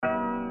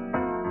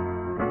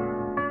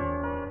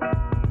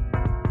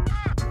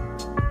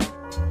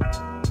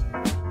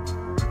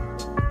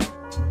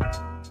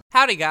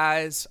Howdy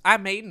guys,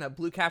 I'm Aiden of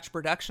Blue Couch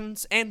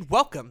Productions, and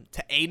welcome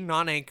to Aiden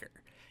on Anchor.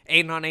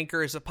 Aiden on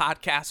Anchor is a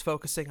podcast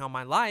focusing on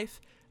my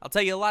life. I'll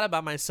tell you a lot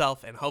about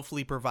myself and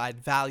hopefully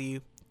provide value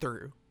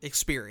through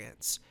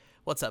experience.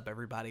 What's up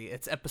everybody?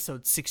 It's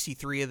episode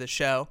 63 of the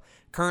show.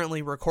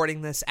 Currently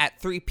recording this at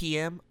 3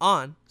 p.m.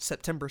 on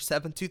September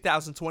 7th,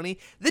 2020,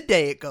 the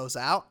day it goes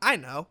out. I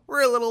know,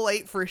 we're a little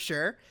late for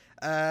sure.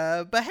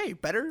 But hey,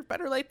 better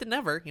late than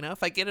never. You know,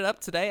 if I get it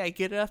up today, I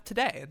get it up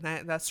today.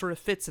 And that sort of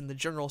fits in the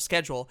general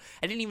schedule.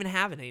 I didn't even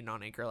have an Aiden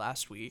on Anchor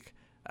last week.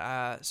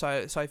 So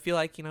I feel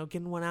like, you know,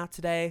 getting one out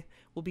today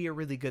will be a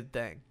really good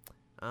thing.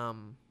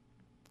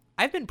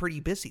 I've been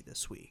pretty busy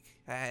this week.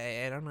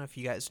 I don't know if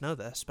you guys know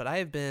this, but I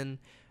have been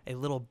a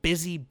little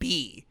busy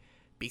bee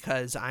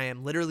because I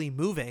am literally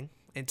moving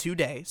in 2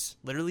 days.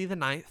 Literally the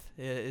 9th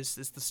is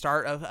the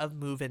start of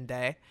move-in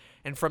day.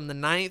 And from the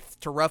 9th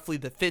to roughly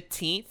the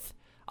 15th,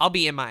 I'll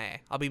be MIA.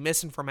 I'll be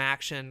missing from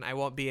action. I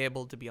won't be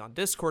able to be on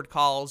Discord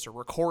calls or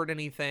record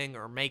anything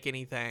or make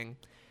anything.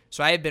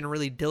 So I have been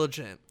really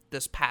diligent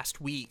this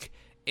past week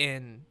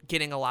in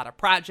getting a lot of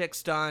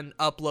projects done,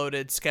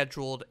 uploaded,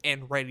 scheduled,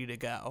 and ready to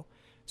go.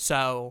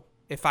 So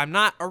if I'm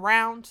not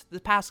around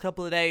the past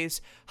couple of days,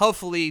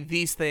 hopefully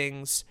these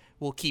things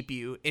will keep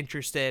you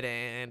interested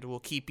and will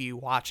keep you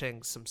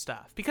watching some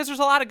stuff. Because there's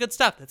a lot of good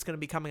stuff that's going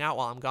to be coming out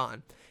while I'm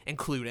gone,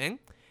 including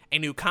a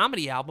new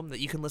comedy album that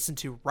you can listen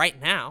to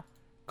right now,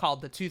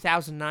 called the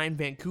 2009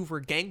 Vancouver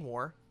Gang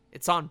War.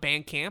 It's on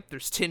Bandcamp.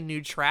 There's 10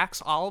 new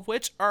tracks, all of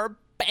which are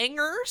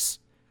bangers.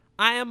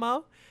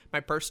 IMO. My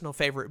personal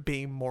favorite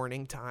being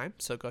Morning Time,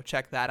 so go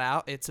check that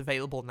out. It's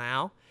available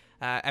now.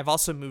 I've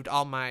also moved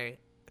all my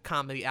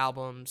comedy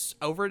albums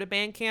over to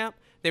Bandcamp.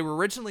 They were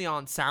originally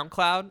on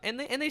SoundCloud, and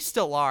they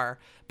still are,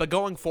 but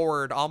going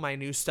forward, all my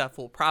new stuff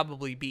will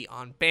probably be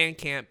on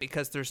Bandcamp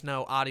because there's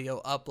no audio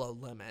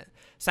upload limit.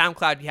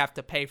 SoundCloud, you have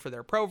to pay for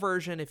their pro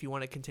version if you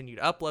want to continue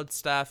to upload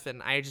stuff,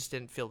 and I just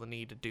didn't feel the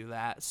need to do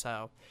that.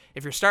 So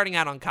if you're starting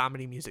out on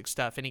comedy music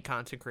stuff, any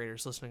content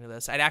creators listening to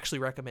this, I'd actually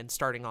recommend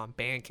starting on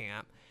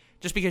Bandcamp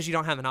just because you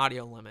don't have an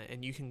audio limit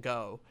and you can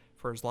go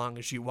for as long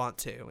as you want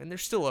to. And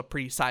there's still a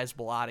pretty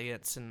sizable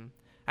audience, and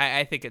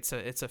I think it's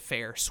a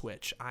fair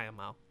switch,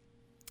 IMO.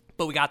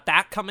 But we got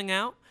that coming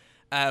out.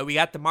 We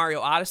got the Mario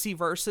Odyssey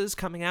verses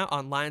coming out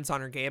on Lions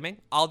Honor Gaming.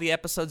 All the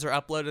episodes are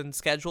uploaded and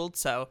scheduled,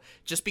 so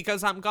just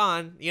because I'm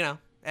gone, you know,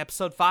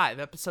 episode 5,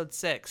 episode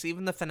 6,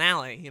 even the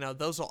finale, you know,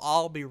 those will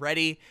all be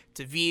ready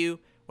to view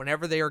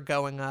whenever they are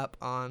going up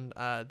on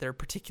their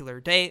particular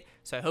date.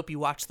 So I hope you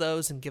watch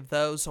those and give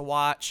those a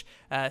watch.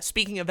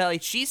 Speaking of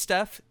LHG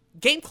stuff,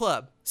 Game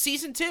Club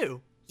Season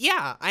 2.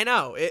 Yeah, I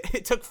know.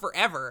 It took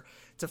forever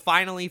to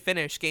finally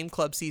finish Game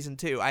Club Season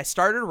 2. I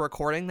started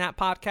recording that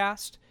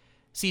podcast,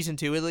 Season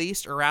 2 at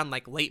least, around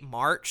like late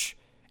March,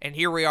 and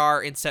here we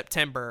are in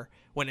September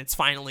when it's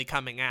finally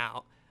coming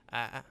out.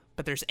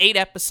 But there's 8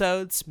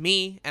 episodes.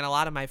 Me and a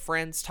lot of my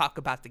friends talk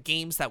about the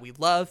games that we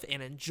love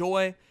and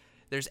enjoy.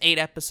 There's 8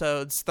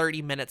 episodes,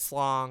 30 minutes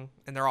long,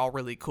 and they're all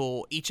really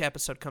cool. Each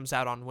episode comes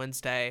out on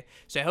Wednesday,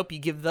 so I hope you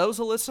give those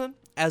a listen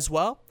as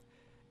well.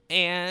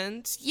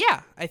 And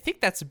yeah, I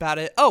think that's about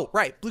it. Oh,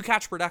 right, Blue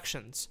Couch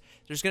Productions.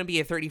 There's going to be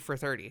a 30 for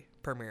 30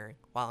 premiering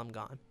while I'm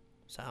gone.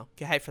 So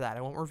get hyped for that.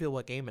 I won't reveal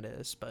what game it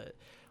is, but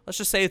let's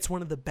just say it's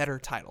one of the better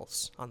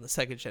titles on the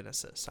Sega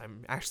Genesis.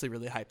 I'm actually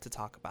really hyped to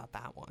talk about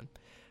that one.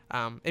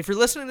 If you're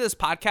listening to this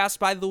podcast,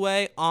 by the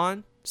way,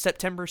 on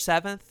September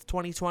 7th,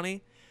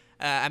 2020,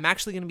 I'm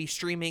actually going to be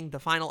streaming the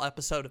final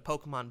episode of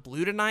Pokemon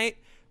Blue tonight.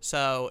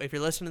 So if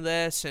you're listening to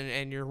this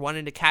and you're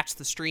wanting to catch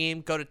the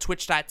stream, go to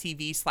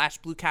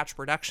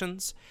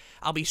twitch.tv/BlueCouchProductions.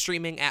 I'll be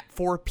streaming at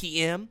 4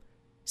 p.m.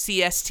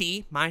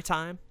 CST, my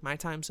time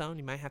zone.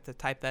 You might have to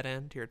type that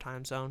into your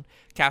time zone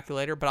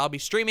calculator, but I'll be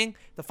streaming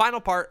the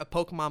final part of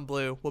Pokemon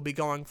Blue. We'll be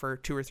going for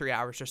 2 or 3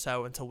 hours or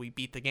so until we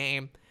beat the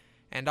game,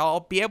 and I'll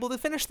be able to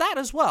finish that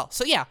as well.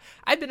 So yeah,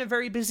 I've been a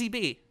very busy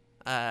bee,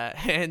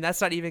 and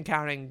that's not even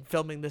counting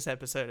filming this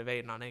episode of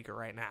Aiden on Anchor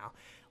right now.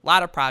 A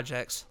lot of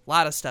projects, a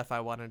lot of stuff I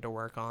wanted to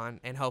work on,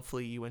 and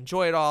hopefully you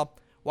enjoy it all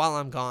while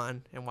I'm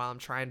gone and while I'm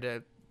trying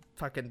to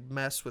fucking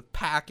mess with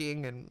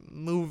packing and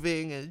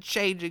moving and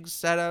changing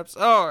setups.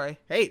 Oh, I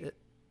hate it.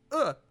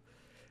 Ugh.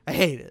 I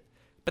hate it.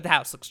 But the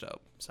house looks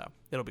dope, so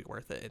it'll be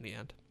worth it in the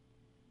end.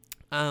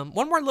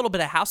 One more little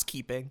bit of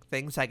housekeeping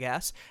things, I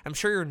guess. I'm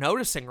sure you're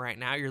noticing right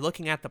now. You're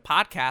looking at the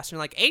podcast and you're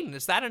like, Aiden,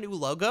 is that a new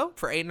logo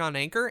for Aiden on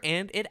Anchor?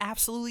 And it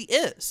absolutely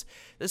is.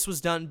 This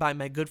was done by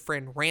my good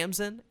friend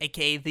Ramzan,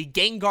 aka the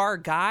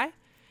Gengar guy.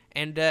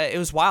 And it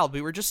was wild.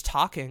 We were just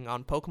talking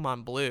on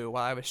Pokemon Blue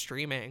while I was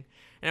streaming.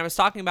 And I was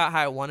talking about how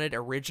I wanted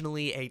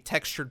originally a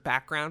textured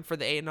background for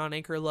the Aiden on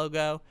Anchor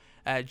logo.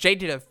 Jay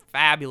did a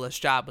fabulous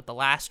job with the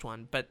last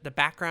one, but the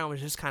background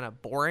was just kind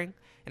of boring.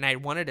 And I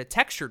wanted a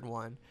textured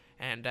one.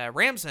 And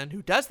Ramzan,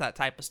 who does that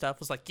type of stuff,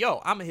 was like, yo,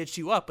 I'm going to hit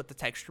you up with the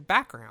textured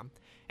background.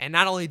 And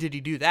not only did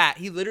he do that,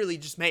 he literally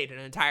just made an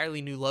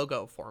entirely new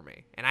logo for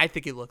me. And I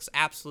think it looks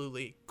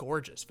absolutely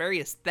gorgeous. Very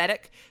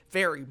aesthetic,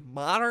 very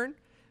modern,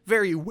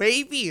 very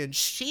wavy and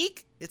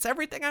chic. It's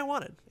everything I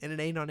wanted in an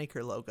Aiden on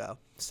Anchor logo.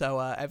 So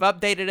I've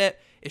updated it.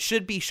 It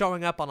should be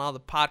showing up on all the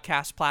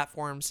podcast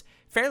platforms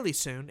fairly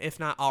soon, if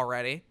not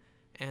already.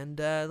 And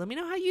let me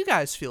know how you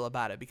guys feel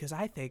about it, because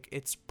I think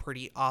it's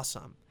pretty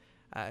awesome.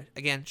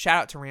 Again,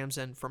 shout out to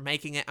Ramzan for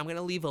making it. I'm going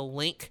to leave a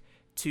link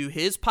to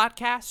his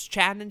podcast,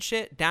 Chatting and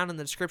Shit, down in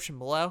the description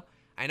below.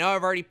 I know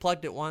I've already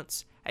plugged it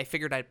once. I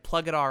figured I'd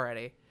plug it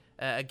already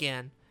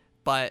again.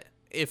 But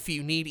if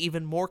you need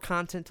even more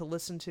content to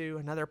listen to,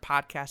 another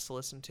podcast to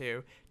listen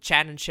to,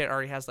 Chatting and Shit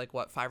already has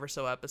 5 or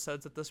so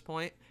episodes at this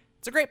point.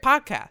 It's a great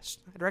podcast.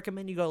 I'd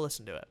recommend you go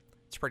listen to it.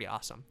 It's pretty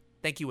awesome.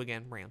 Thank you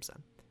again,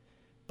 Ramzan.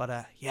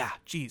 But yeah,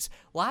 geez,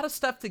 a lot of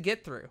stuff to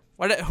get through.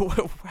 We're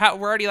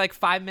already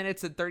 5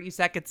 minutes and 30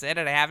 seconds in,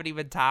 and I haven't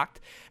even talked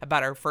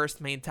about our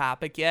first main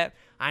topic yet.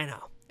 I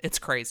know, it's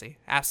crazy,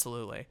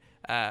 absolutely.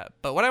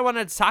 But what I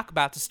wanted to talk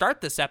about to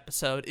start this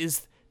episode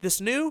is this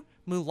new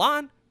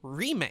Mulan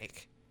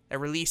remake that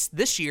released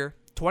this year,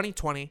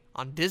 2020,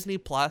 on Disney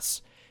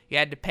Plus. You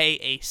had to pay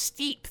a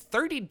steep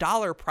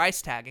 $30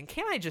 price tag, and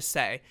can I just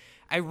say,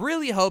 I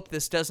really hope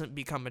this doesn't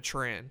become a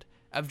trend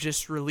of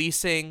just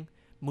releasing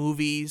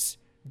movies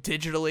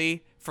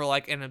digitally for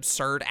an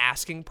absurd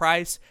asking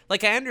price. I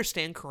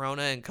understand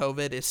Corona and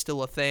COVID is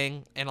still a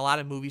thing, and a lot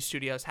of movie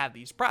studios have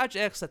these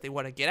projects that they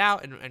want to get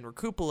out and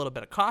recoup a little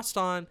bit of cost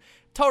on.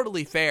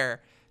 Totally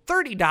fair.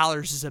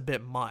 $30 is a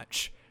bit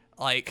much.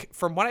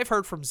 From what I've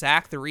heard from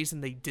Zach, the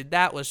reason they did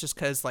that was just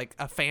because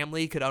a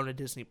family could own a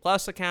Disney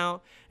Plus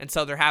account, and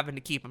so they're having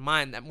to keep in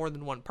mind that more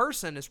than one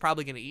person is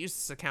probably going to use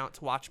this account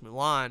to watch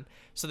Mulan,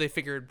 so they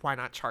figured why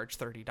not charge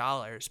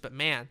 $30. But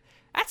man,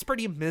 that's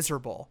pretty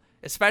miserable,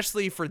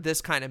 especially for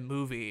this kind of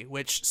movie,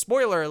 which,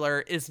 spoiler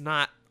alert, is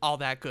not all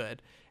that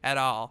good at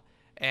all.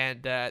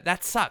 And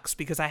that sucks,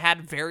 because I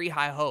had very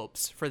high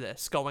hopes for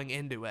this going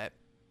into it.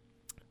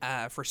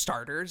 For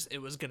starters, it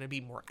was going to be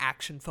more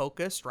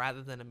action-focused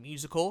rather than a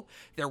musical.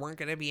 There weren't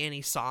going to be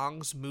any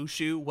songs.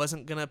 Mushu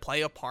wasn't going to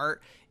play a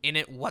part in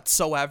it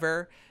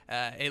whatsoever.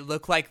 It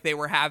looked like they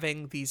were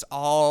having these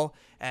all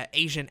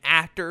Asian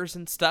actors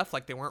and stuff.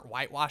 They weren't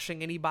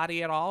whitewashing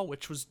anybody at all,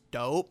 which was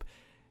dope.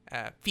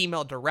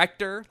 Female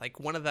director,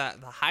 one of the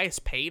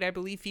highest paid, I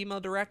believe, female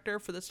director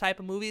for this type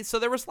of movie. So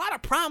there was a lot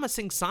of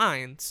promising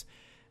signs.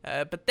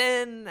 But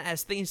then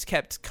as things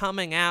kept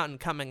coming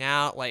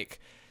out,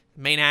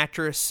 main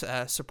actress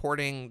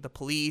supporting the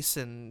police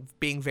and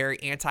being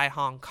very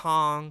anti-Hong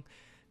Kong,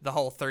 the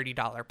whole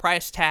 $30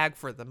 price tag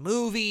for the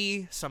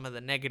movie, some of the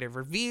negative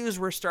reviews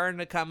were starting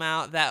to come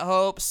out. That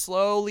hope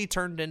slowly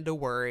turned into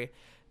worry,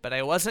 but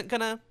I wasn't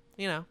gonna,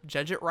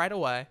 judge it right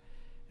away.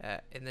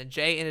 And then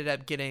Jay ended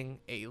up getting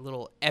a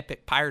little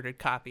epic pirated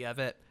copy of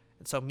it,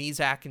 and so me,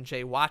 Zach, and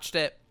Jay watched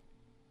it,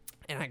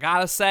 and I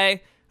gotta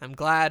say, I'm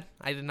glad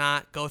I did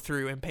not go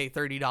through and pay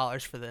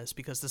 $30 for this,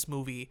 because this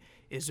movie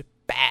is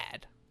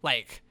bad.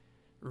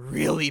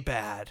 Really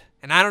bad.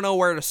 And I don't know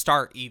where to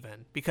start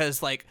even,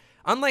 because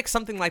unlike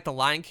something like the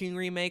Lion King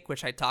remake,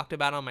 which I talked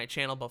about on my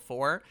channel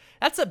before,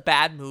 that's a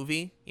bad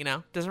movie,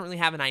 doesn't really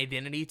have an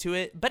identity to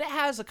it, but it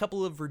has a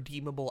couple of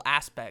redeemable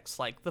aspects,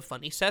 like the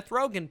funny Seth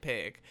Rogen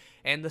pig,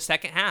 and the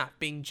second half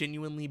being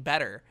genuinely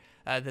better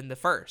than the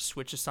first,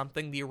 which is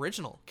something the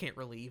original can't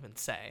really even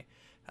say.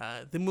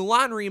 The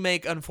Mulan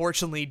remake,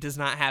 unfortunately, does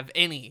not have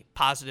any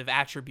positive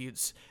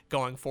attributes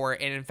going for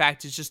it, and in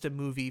fact, it's just a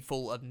movie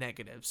full of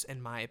negatives,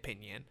 in my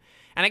opinion.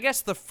 And I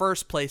guess the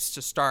first place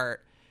to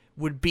start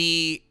would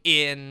be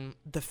in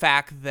the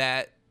fact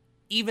that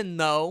even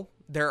though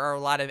there are a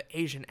lot of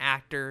Asian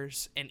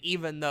actors, and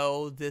even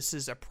though this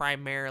is a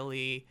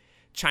primarily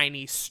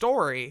Chinese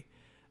story,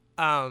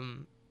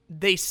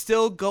 they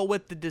still go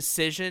with the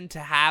decision to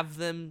have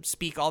them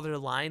speak all their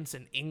lines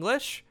in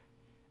English.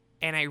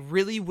 And I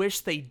really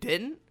wish they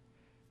didn't.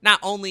 Not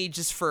only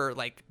just for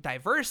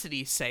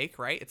diversity's sake,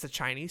 right? It's a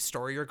Chinese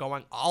story. You're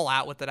going all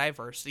out with the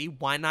diversity.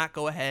 Why not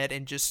go ahead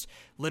and just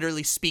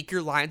literally speak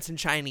your lines in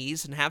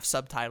Chinese and have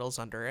subtitles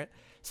under it?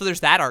 So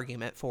there's that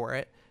argument for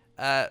it.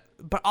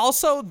 But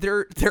also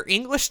their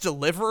English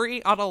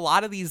delivery on a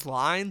lot of these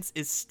lines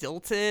is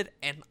stilted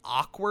and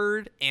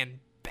awkward and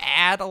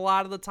bad a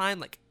lot of the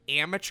time.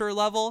 Amateur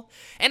level,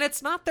 and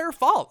it's not their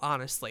fault,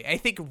 honestly. I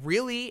think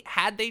really,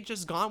 had they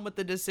just gone with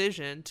the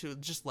decision to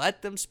just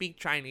let them speak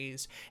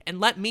Chinese and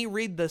let me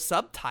read the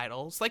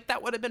subtitles,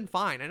 that would have been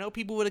fine. I know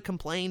people would have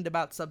complained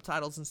about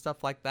subtitles and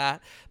stuff like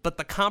that, but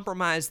the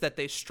compromise that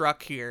they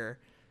struck here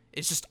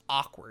is just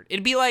awkward.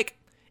 It'd be like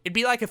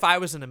if I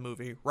was in a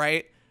movie,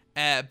 right?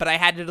 But I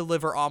had to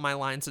deliver all my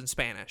lines in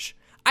Spanish.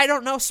 I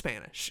don't know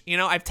Spanish.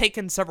 I've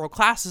taken several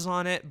classes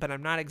on it, but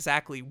I'm not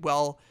exactly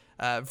well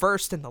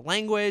versed in the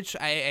language.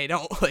 I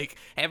don't I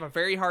have a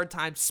very hard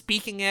time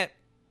speaking it.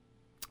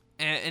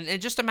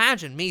 And just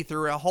imagine me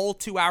through a whole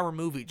 2-hour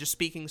movie just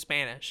speaking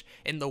Spanish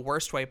in the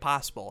worst way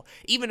possible.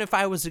 Even if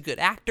I was a good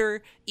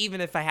actor, even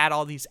if I had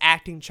all these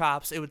acting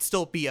chops, it would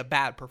still be a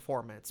bad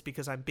performance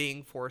because I'm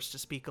being forced to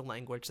speak a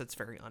language that's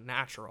very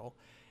unnatural.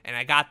 And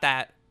I got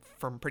that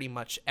from pretty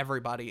much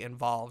everybody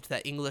involved,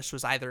 that English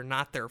was either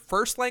not their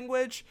first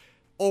language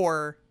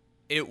or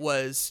it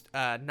was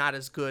not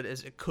as good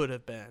as it could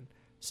have been.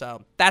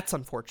 So that's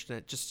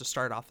unfortunate, just to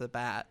start off the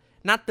bat.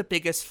 Not the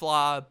biggest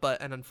flaw,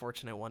 but an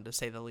unfortunate one to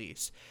say the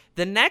least.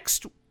 The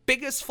next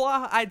biggest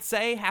flaw, I'd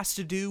say, has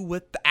to do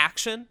with the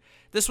action.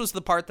 This was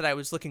the part that I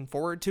was looking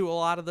forward to a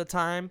lot of the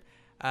time,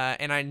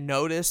 and I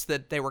noticed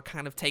that they were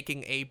kind of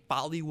taking a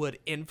Bollywood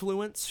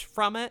influence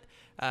from it.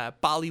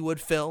 Bollywood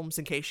films,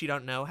 in case you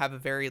don't know, have a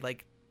very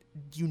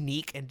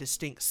unique and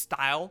distinct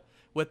style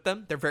with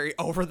them. They're very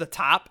over the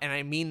top, and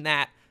I mean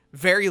that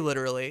very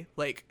literally.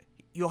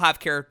 You'll have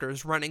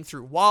characters running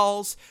through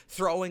walls,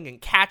 throwing and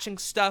catching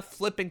stuff,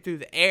 flipping through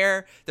the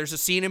air. There's a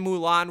scene in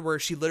Mulan where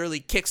she literally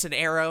kicks an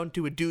arrow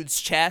into a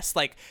dude's chest.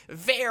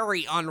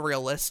 Very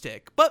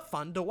unrealistic, but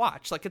fun to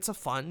watch. It's a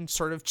fun,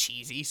 sort of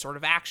cheesy, sort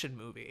of action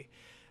movie.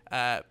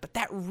 But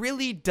that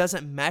really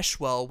doesn't mesh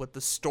well with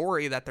the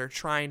story that they're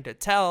trying to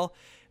tell,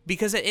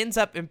 because it ends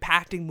up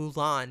impacting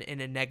Mulan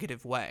in a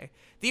negative way.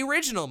 The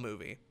original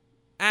movie,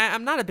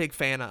 I'm not a big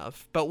fan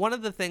of, but one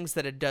of the things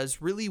that it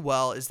does really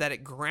well is that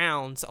it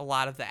grounds a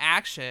lot of the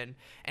action,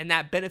 and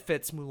that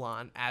benefits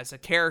Mulan as a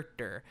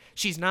character.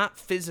 She's not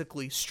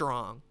physically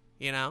strong,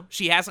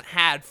 She hasn't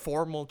had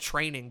formal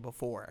training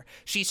before.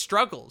 She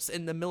struggles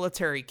in the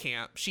military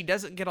camp. She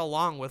doesn't get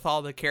along with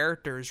all the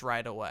characters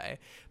right away.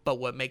 But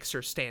what makes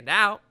her stand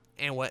out,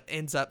 and what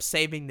ends up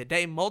saving the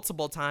day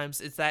multiple times,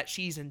 is that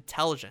she's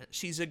intelligent.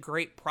 She's a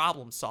great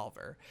problem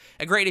solver.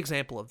 A great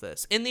example of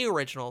this, in the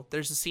original,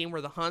 there's a scene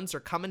where the Huns are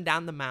coming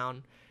down the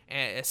mountain,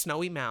 a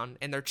snowy mountain,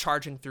 and they're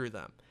charging through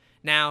them.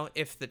 Now,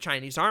 if the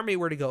Chinese army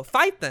were to go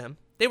fight them,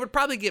 they would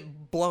probably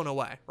get blown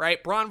away,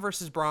 right? Brawn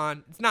versus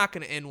brawn, it's not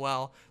going to end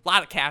well. A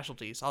lot of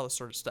casualties, all this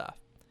sort of stuff.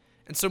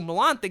 And so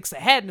Mulan thinks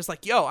ahead and is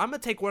like, yo, I'm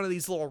going to take one of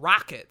these little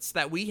rockets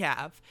that we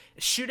have,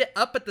 shoot it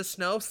up at the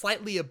snow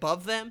slightly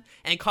above them,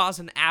 and cause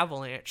an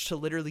avalanche to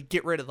literally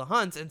get rid of the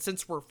Huns. And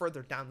since we're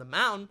further down the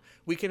mountain,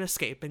 we can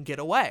escape and get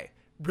away.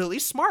 Really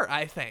smart,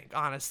 I think,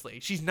 honestly.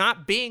 She's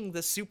not being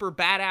the super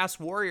badass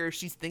warrior.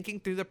 She's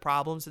thinking through the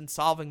problems and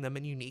solving them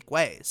in unique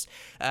ways.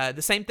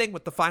 The same thing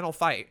with the final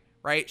fight,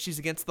 right? She's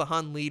against the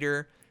Hun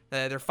leader.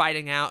 They're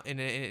fighting out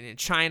in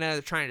China.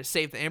 They're trying to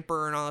save the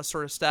emperor and all this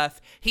sort of stuff.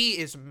 He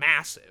is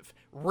massive,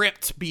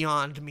 ripped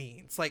beyond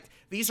means.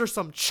 These are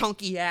some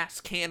chunky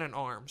ass cannon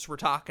arms we're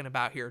talking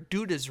about here.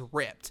 Dude is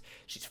ripped.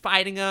 She's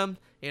fighting him.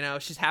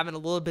 She's having a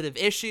little bit of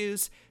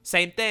issues.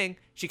 Same thing.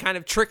 She kind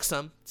of tricks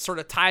him, sort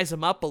of ties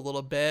him up a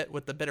little bit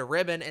with a bit of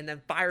ribbon, and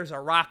then fires a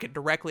rocket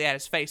directly at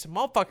his face. And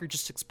motherfucker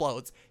just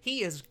explodes.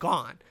 He is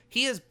gone.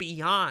 He is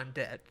beyond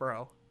dead,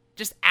 bro.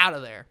 Just out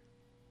of there.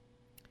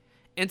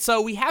 And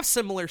so we have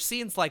similar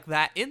scenes like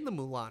that in the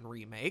Mulan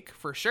remake,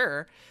 for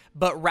sure,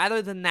 but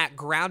rather than that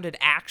grounded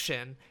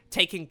action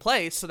taking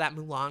place so that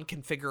Mulan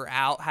can figure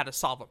out how to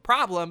solve a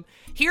problem,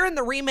 here in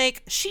the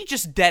remake, she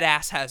just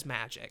deadass has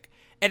magic.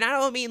 And I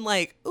don't mean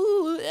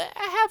ooh,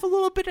 I have a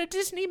little bit of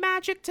Disney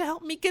magic to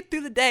help me get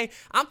through the day.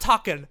 I'm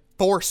talking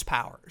force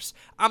powers.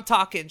 I'm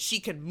talking she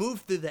can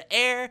move through the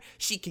air,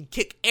 she can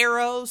kick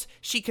arrows,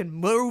 she can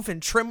move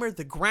and tremor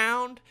the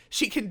ground,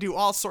 she can do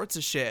all sorts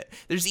of shit.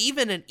 There's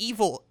even an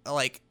evil,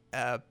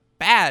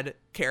 bad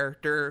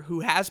character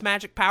who has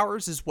magic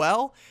powers as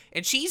well,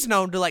 and she's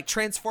known to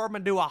transform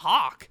into a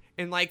hawk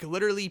and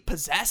literally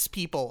possess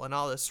people and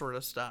all this sort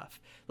of stuff.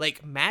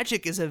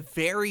 Magic is a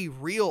very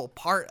real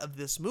part of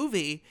this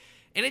movie,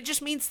 and it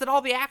just means that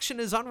all the action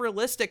is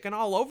unrealistic and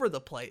all over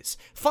the place.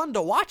 Fun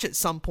to watch at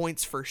some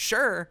points for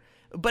sure,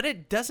 but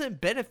it doesn't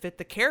benefit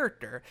the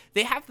character.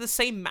 They have the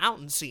same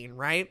mountain scene,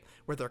 right?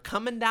 Where they're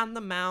coming down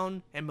the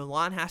mountain and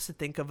Mulan has to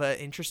think of an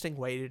interesting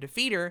way to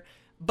defeat her,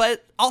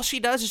 but all she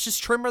does is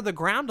just tremor the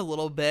ground a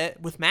little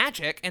bit with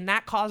magic, and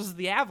that causes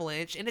the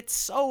avalanche, and it's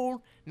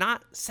so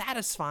not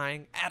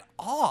satisfying at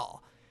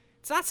all.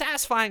 It's not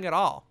satisfying at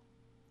all.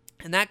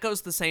 And that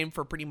goes the same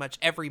for pretty much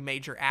every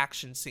major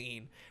action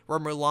scene where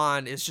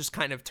Mulan is just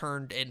kind of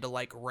turned into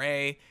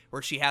Rey,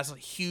 where she has a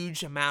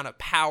huge amount of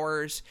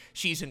powers.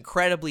 She's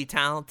incredibly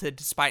talented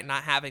despite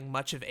not having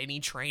much of any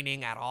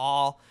training at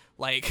all.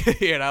 I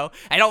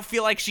don't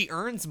feel like she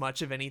earns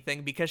much of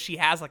anything because she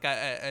has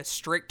a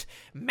strict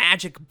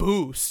magic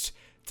boost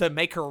to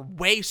make her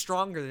way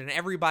stronger than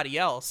everybody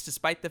else,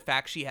 despite the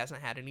fact she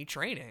hasn't had any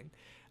training.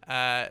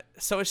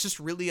 So it's just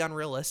really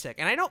unrealistic.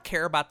 And I don't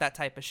care about that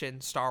type of shit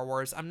in Star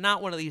Wars. I'm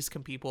not one of these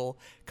people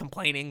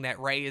complaining that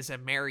Rey is a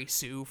Mary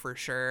Sue for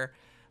sure.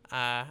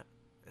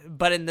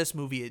 But in this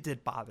movie, it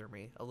did bother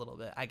me a little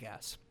bit, I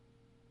guess.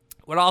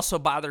 What also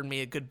bothered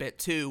me a good bit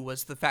too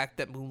was the fact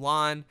that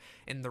Mulan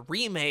in the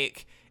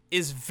remake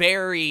is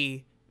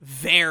very,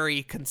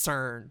 very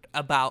concerned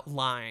about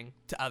lying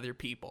to other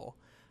people.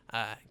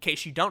 In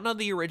case you don't know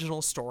the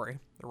original story,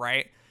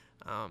 right?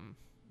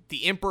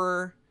 The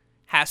Emperor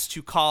has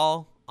to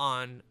call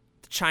on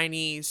the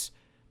Chinese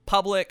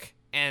public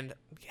and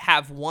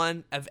have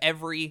one of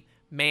every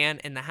man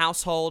in the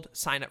household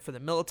sign up for the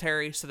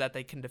military so that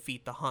they can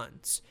defeat the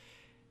Huns.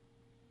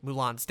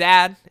 Mulan's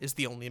dad is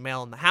the only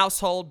male in the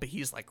household, but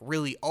he's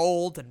really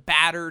old and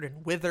battered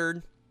and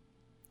withered.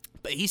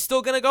 But he's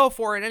still going to go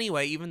for it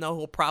anyway, even though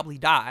he'll probably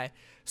die.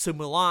 So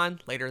Mulan,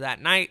 later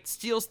that night,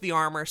 steals the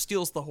armor,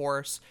 steals the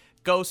horse,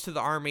 goes to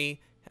the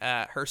army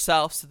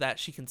herself so that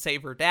she can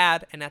save her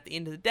dad. And at the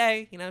end of the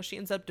day, she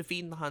ends up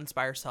defeating the Huns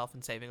by herself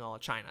and saving all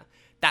of China.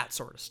 That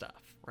sort of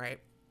stuff, right?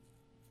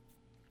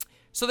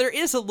 So there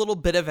is a little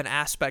bit of an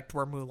aspect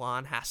where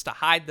Mulan has to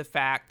hide the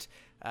fact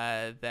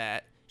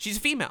that she's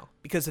a female.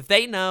 Because if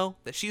they know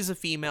that she's a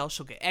female,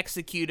 she'll get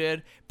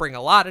executed, bring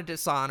a lot of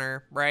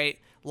dishonor, right?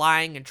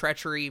 Lying and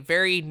treachery,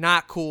 very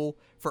not cool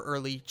for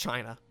early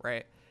China,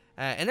 right?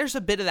 And there's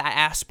a bit of that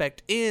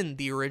aspect in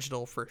the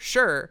original for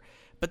sure.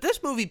 But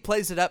this movie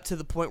plays it up to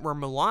the point where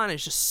Mulan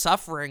is just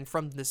suffering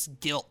from this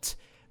guilt,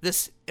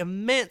 this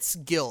immense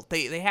guilt.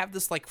 They have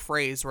this like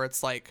phrase where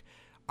it's like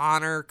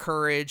honor,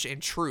 courage,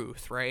 and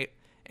truth, right?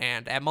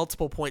 And at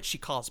multiple points she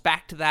calls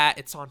back to that.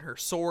 It's on her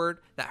sword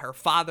that her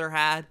father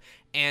had.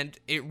 And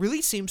it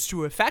really seems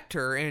to affect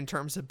her in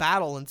terms of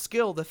battle and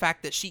skill, the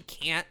fact that she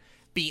can't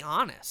be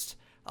honest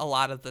a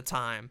lot of the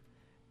time.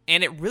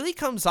 And it really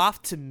comes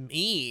off to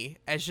me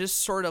as just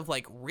sort of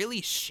like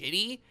really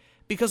shitty,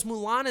 because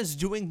Mulan is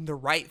doing the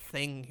right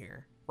thing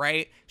here,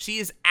 right? She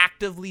is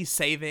actively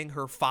saving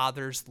her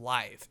father's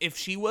life. If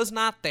she was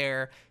not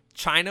there,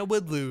 China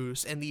would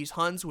lose and these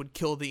Huns would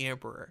kill the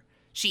emperor.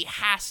 She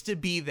has to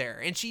be there,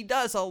 and she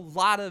does a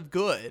lot of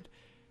good.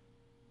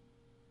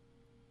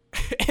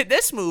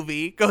 This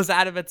movie goes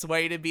out of its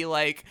way to be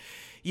like,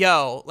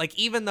 yo, like,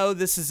 even though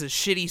this is a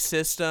shitty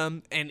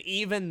system, and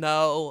even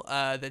though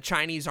the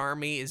Chinese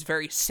army is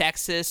very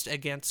sexist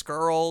against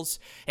girls,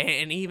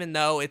 and even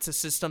though it's a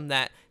system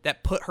that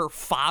put her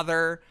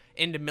father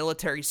into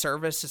military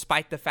service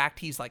despite the fact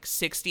he's like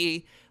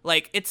 60,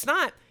 like, it's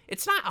not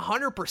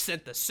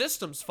 100% the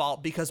system's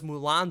fault because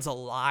Mulan's a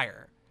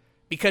liar.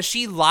 Because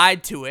she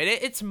lied to it.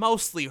 It's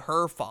mostly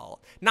her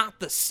fault, not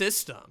the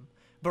system,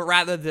 but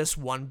rather this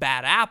one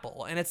bad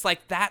apple. And it's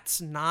like, that's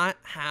not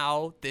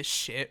how this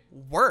shit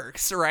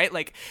works, right?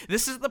 Like,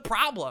 this is the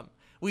problem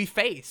we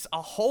face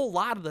a whole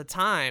lot of the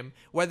time,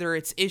 whether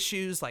it's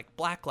issues like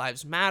Black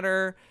Lives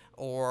Matter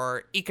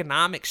or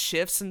economic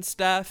shifts and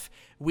stuff.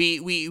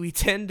 We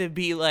tend to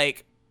be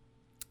like,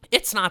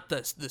 it's not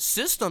the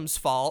system's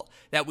fault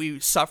that we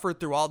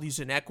suffered through all these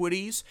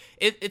inequities.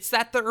 It's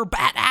that there are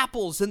bad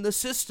apples in the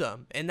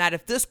system, and that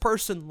if this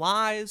person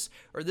lies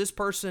or this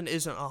person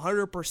isn't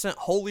 100%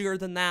 holier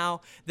than thou,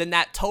 then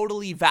that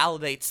totally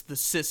validates the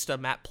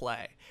system at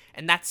play.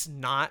 And that's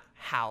not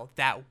how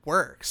that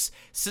works.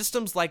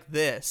 Systems like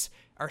this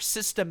are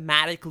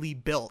systematically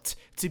built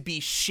to be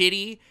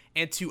shitty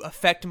and to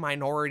affect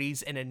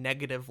minorities in a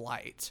negative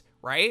light,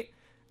 right?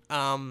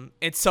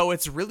 And so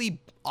it's really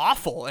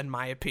awful, in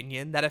my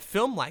opinion, that a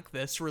film like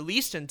this,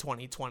 released in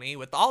 2020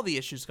 with all the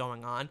issues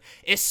going on,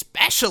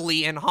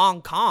 especially in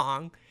Hong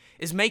Kong,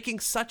 is making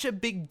such a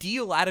big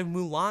deal out of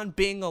Mulan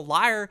being a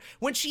liar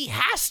when she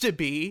has to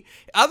be.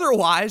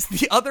 Otherwise,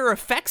 the other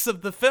effects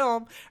of the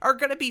film are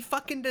gonna be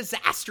fucking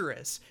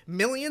disastrous.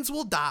 Millions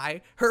will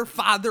die. Her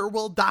father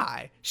will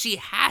die. She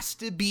has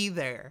to be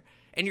there.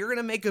 And you're going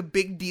to make a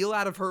big deal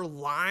out of her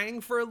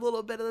lying for a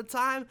little bit of the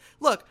time?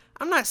 Look,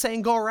 I'm not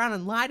saying go around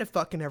and lie to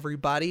fucking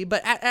everybody,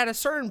 but at a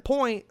certain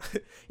point,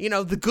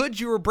 the good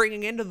you were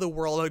bringing into the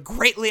world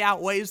greatly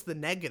outweighs the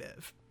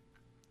negative.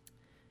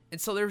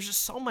 And so there's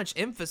just so much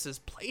emphasis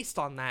placed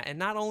on that. And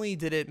not only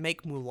did it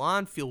make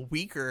Mulan feel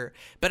weaker,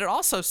 but it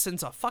also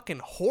sends a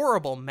fucking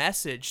horrible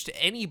message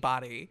to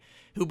anybody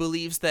who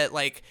believes that,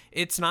 like,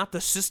 it's not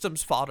the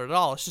system's fault at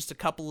all. It's just a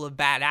couple of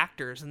bad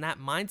actors. And that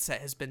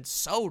mindset has been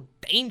so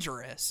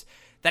dangerous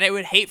that I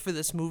would hate for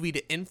this movie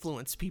to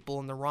influence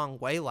people in the wrong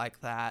way like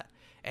that.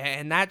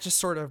 And that just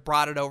sort of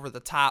brought it over the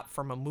top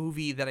from a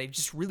movie that I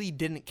just really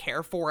didn't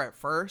care for at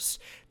first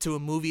to a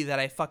movie that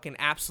I fucking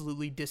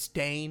absolutely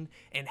disdain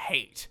and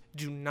hate.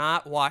 Do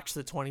not watch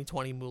the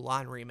 2020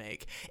 Mulan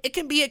remake. It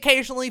can be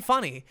occasionally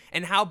funny,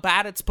 and how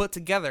bad it's put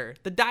together.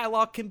 The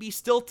dialogue can be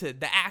stilted.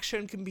 The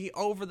action can be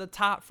over the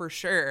top for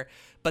sure.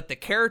 But the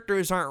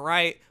characters aren't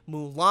right.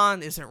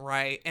 Mulan isn't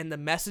right. And the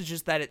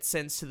messages that it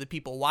sends to the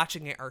people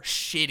watching it are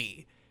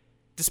shitty.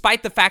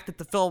 Despite the fact that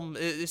the film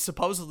is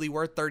supposedly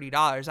worth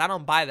 $30, I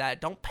don't buy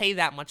that. Don't pay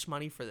that much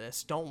money for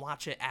this. Don't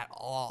watch it at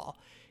all.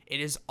 It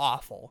is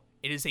awful.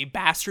 It is a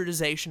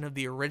bastardization of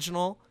the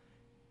original.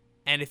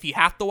 And if you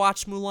have to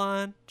watch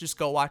Mulan, just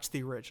go watch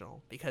the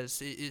original,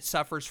 because it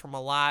suffers from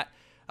a lot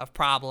of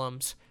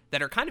problems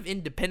that are kind of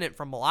independent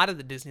from a lot of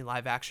the Disney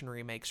live action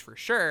remakes for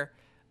sure,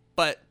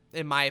 but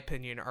in my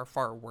opinion are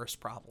far worse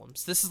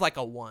problems. This is like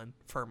a 1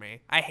 for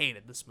me. I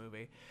hated this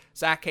movie.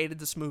 Zach hated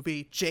this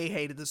movie. Jay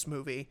hated this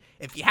movie.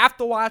 If you have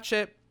to watch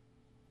it,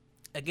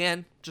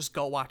 again, just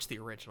go watch the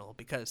original,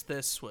 because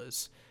this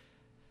was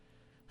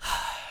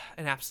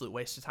an absolute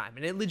waste of time.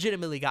 And it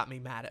legitimately got me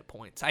mad at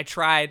points. I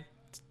tried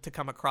to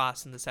come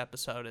across in this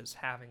episode as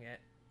having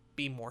it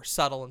be more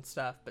subtle and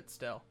stuff, but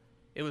still,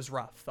 it was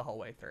rough the whole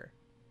way through.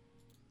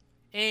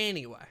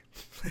 Anyway,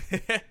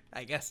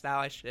 I guess now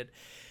I should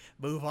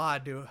move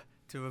on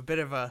to a bit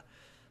of a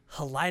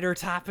lighter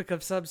topic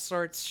of some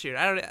sorts. Shoot,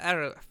 I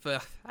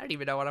don't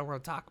even know what I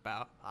want to talk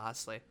about,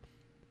 honestly.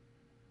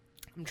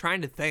 I'm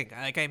trying to think.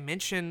 Like I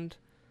mentioned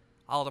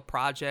all the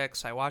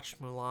projects. I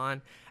watched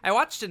Mulan. I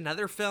watched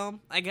another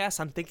film, I guess.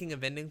 I'm thinking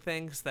of ending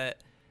things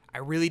that I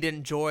really didn't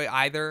enjoy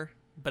either,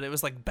 but it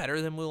was like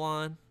better than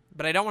Mulan.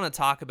 But I don't want to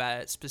talk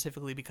about it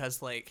specifically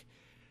because like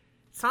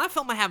it's not a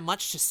film I have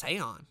much to say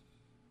on,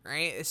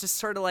 right? It's just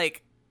sort of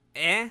like,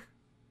 I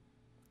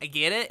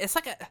get it. It's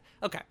like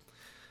okay.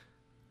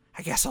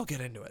 I guess I'll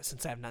get into it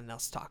since I have nothing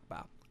else to talk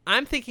about.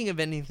 I'm thinking of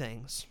Ending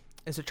Things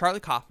as a Charlie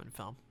Kaufman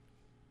film.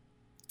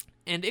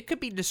 And it could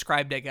be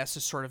described, I guess,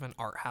 as sort of an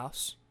art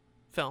house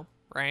film,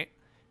 right?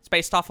 It's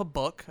based off a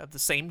book of the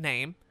same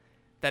name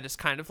that is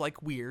kind of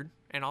like weird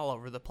and all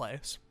over the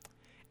place.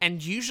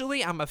 And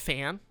usually I'm a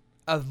fan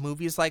of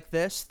movies like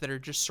this that are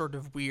just sort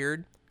of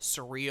weird,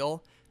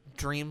 surreal,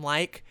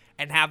 dreamlike,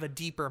 and have a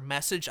deeper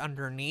message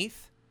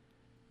underneath.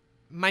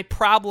 My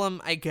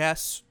problem, I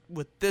guess,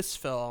 with this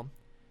film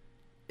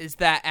is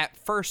that at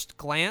first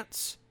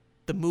glance,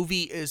 the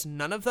movie is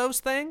none of those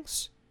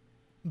things,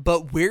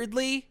 but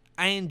weirdly,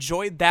 I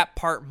enjoyed that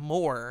part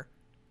more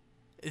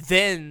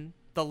than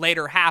the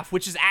later half,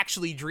 which is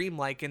actually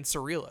dreamlike and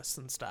surrealist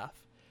and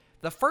stuff.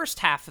 The first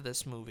half of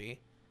this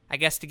movie, I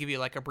guess to give you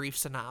like a brief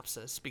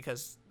synopsis,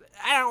 because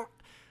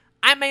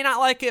I may not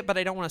like it, but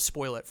I don't want to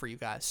spoil it for you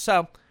guys.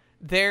 So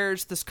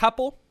there's this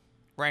couple,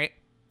 right?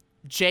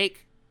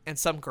 Jake and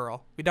some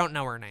girl. We don't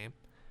know her name.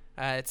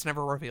 It's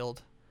never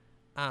revealed.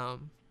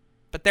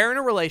 But they're in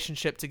a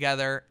relationship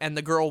together, and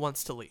the girl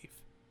wants to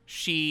leave.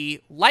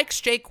 She likes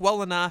Jake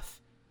well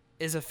enough,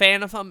 is a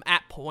fan of him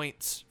at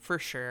points, for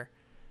sure.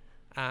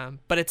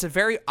 But it's a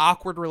very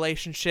awkward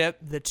relationship.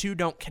 The two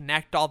don't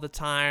connect all the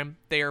time.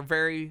 They are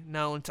very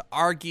known to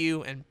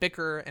argue and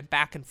bicker and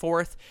back and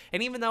forth.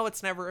 And even though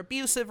it's never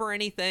abusive or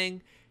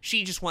anything,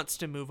 she just wants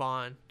to move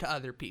on to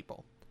other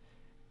people.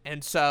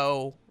 And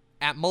so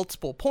at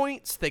multiple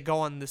points, they go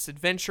on this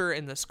adventure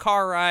in this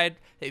car ride.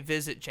 They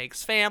visit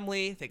Jake's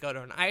family. They go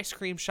to an ice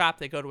cream shop.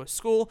 They go to a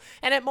school.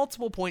 And at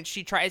multiple points,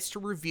 she tries to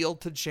reveal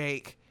to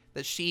Jake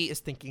that she is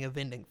thinking of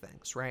ending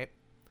things, right?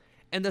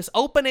 And this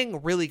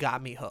opening really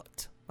got me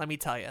hooked. Let me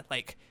tell you,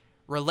 like,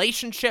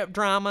 relationship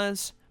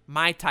dramas,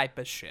 my type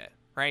of shit,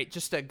 right?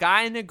 Just a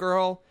guy and a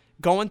girl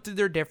going through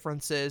their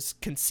differences,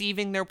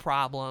 conceiving their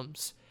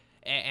problems,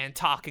 and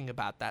talking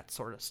about that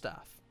sort of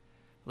stuff.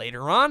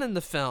 Later on in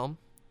the film,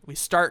 we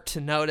start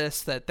to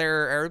notice that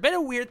there are a bit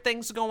of weird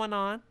things going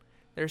on.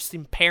 There's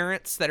some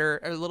parents that are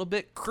a little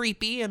bit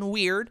creepy and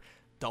weird.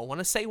 Don't want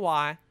to say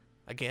why.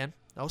 Again,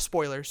 no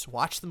spoilers.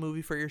 Watch the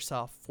movie for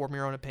yourself. Form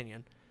your own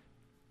opinion.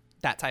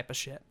 That type of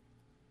shit.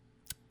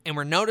 And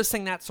we're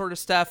noticing that sort of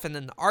stuff, and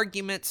then the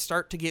arguments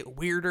start to get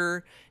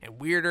weirder and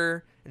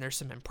weirder, and there's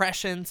some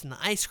impressions, and the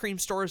ice cream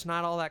store is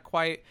not all that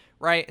quite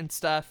right and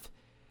stuff.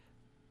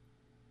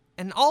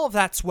 And all of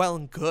that's well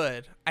and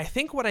good. I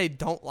think what I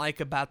don't like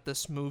about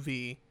this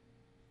movie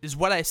is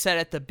what I said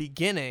at the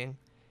beginning,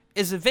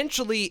 is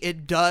eventually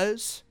it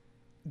does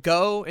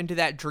go into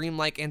that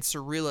dreamlike and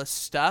surrealist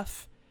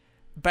stuff,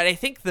 but I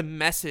think the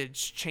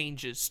message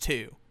changes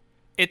too.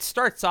 It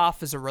starts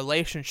off as a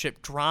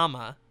relationship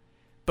drama,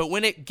 but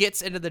when it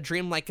gets into the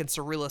dreamlike and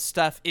surrealist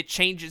stuff, it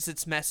changes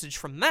its message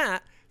from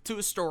that to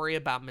a story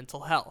about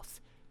mental health.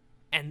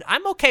 And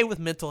I'm okay with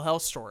mental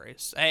health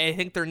stories. I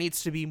think there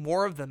needs to be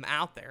more of them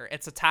out there.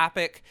 It's a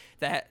topic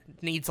that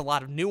needs a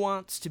lot of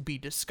nuance to be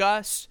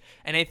discussed.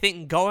 And I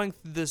think going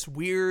through this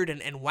weird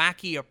and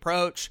wacky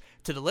approach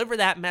to deliver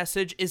that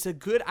message is a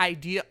good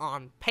idea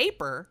on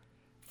paper,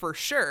 for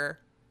sure.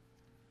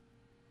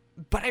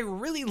 But I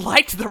really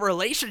liked the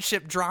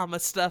relationship drama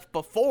stuff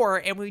before,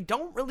 and we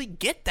don't really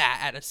get that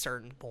at a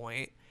certain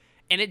point,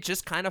 and it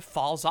just kind of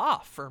falls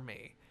off for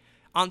me.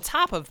 On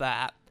top of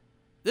that,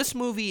 this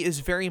movie is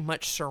very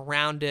much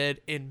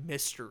surrounded in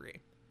mystery,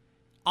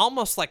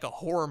 almost like a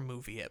horror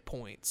movie at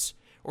points,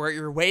 where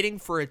you're waiting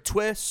for a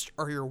twist,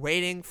 or you're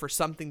waiting for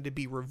something to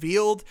be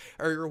revealed,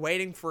 or you're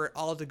waiting for it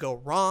all to go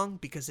wrong,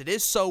 because it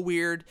is so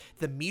weird.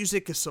 The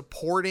music is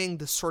supporting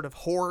this sort of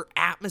horror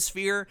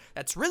atmosphere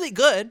that's really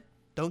good.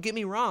 Don't get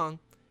me wrong,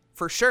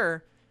 for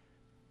sure.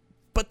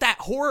 But that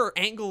horror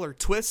angle or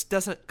twist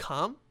doesn't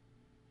come.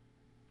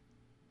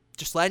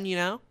 Just letting you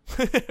know,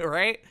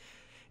 right?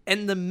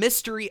 And the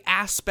mystery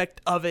aspect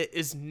of it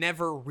is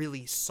never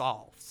really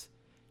solved.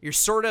 You're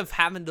sort of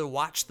having to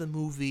watch the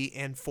movie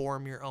and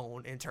form your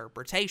own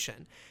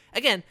interpretation.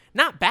 Again,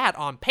 not bad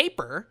on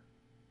paper,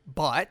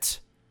 but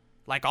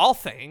like all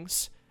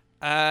things,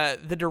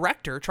 the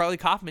director, Charlie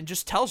Kaufman,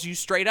 just tells you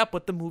straight up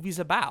what the movie's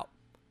about.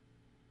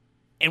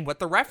 And what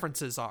the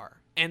references are,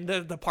 and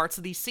the parts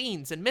of these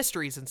scenes and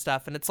mysteries and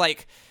stuff. And it's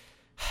like,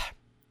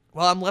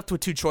 well, I'm left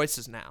with two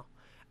choices now.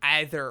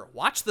 I either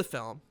watch the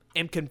film,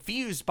 am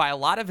confused by a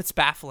lot of its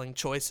baffling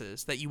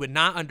choices that you would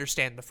not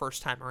understand the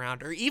first time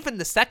around, or even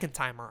the second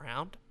time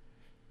around,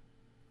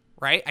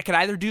 right? I could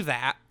either do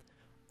that,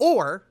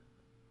 or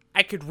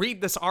I could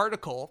read this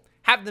article,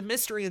 have the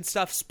mystery and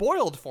stuff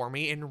spoiled for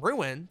me and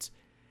ruined,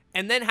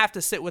 and then have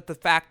to sit with the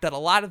fact that a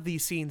lot of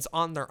these scenes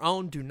on their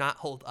own do not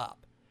hold up.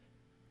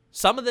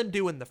 Some of them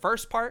do in the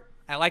first part.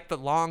 I like the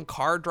long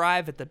car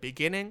drive at the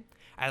beginning.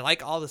 I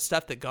like all the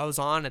stuff that goes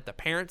on at the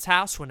parents'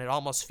 house when it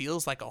almost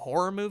feels like a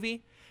horror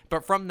movie.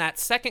 But from that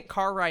second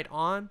car ride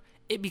on,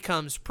 it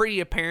becomes pretty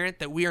apparent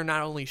that we are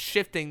not only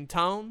shifting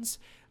tones,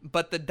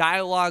 but the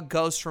dialogue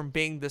goes from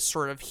being this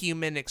sort of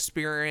human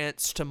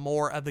experience to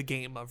more of a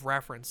game of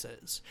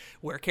references,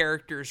 where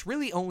characters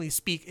really only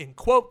speak in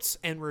quotes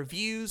and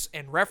reviews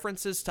and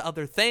references to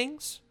other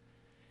things.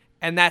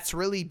 And that's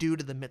really due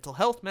to the mental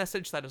health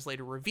message that is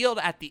later revealed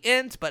at the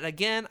end. But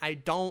again, I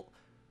don't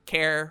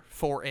care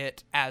for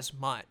it as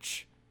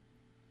much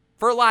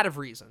for a lot of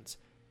reasons.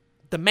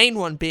 The main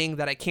one being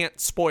that I can't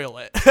spoil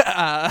it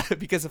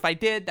because if I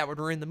did, that would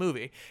ruin the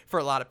movie for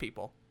a lot of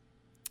people.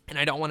 And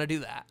I don't want to do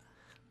that.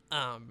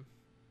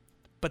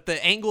 But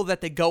the angle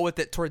that they go with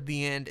it toward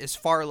the end is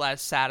far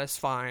less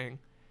satisfying.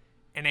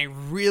 And I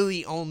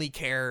really only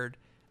cared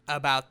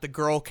about the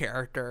girl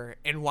character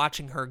and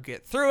watching her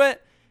get through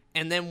it.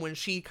 And then when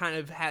she kind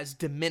of has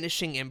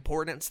diminishing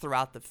importance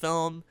throughout the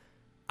film,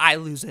 I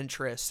lose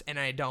interest and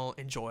I don't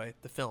enjoy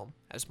the film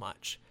as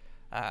much.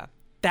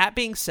 That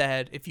being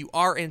said, if you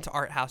are into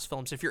art house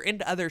films, if you're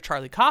into other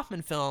Charlie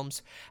Kaufman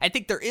films, I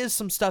think there is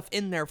some stuff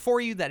in there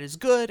for you that is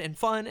good and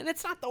fun, and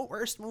it's not the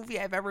worst movie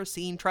I've ever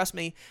seen. Trust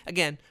me.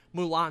 Again,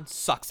 Mulan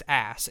sucks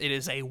ass. It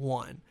is a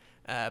 1.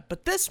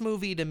 But this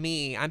movie, to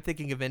me, I'm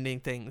thinking of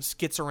ending things,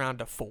 gets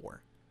around a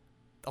 4.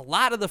 A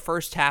lot of the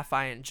first half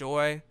I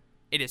enjoy.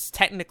 It is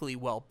technically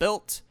well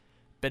built,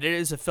 but it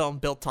is a film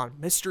built on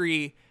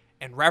mystery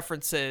and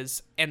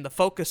references, and the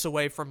focus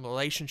away from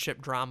relationship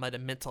drama to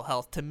mental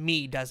health, to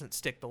me, doesn't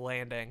stick the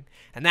landing.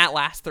 And that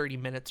last 30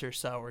 minutes or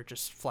so are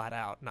just flat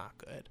out not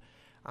good.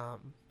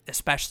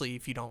 Especially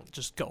if you don't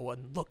just go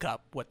and look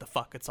up what the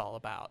fuck it's all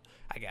about,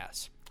 I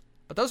guess.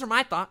 But those are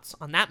my thoughts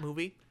on that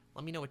movie.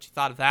 Let me know what you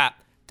thought of that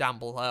down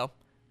below.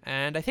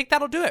 And I think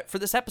that'll do it for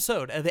this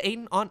episode of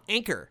Aiden on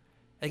Anchor.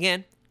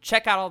 Again,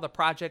 check out all the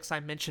projects I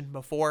mentioned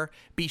before.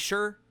 Be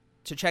sure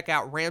to check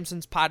out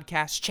Ramson's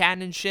podcast,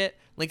 Chatting and Shit,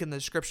 link in the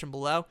description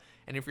below.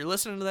 And if you're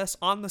listening to this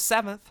on the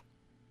 7th,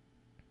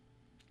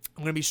 I'm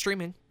going to be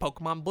streaming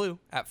Pokemon Blue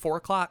at 4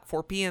 o'clock,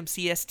 4 p.m.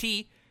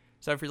 CST.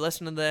 So if you're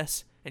listening to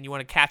this and you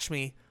want to catch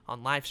me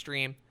on live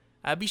stream,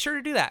 be sure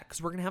to do that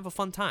because we're going to have a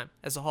fun time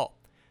as a whole.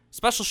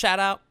 Special shout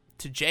out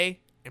to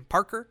Jay and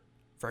Parker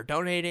for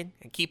donating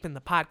and keeping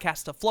the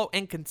podcast afloat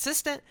and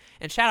consistent.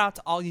 And shout out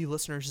to all you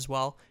listeners as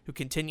well who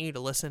continue to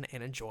listen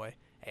and enjoy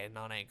Aiden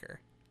on Anchor.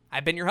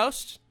 I've been your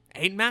host,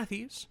 Aiden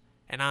Matthews,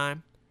 and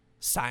I'm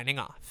signing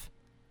off.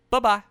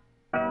 Bye-bye.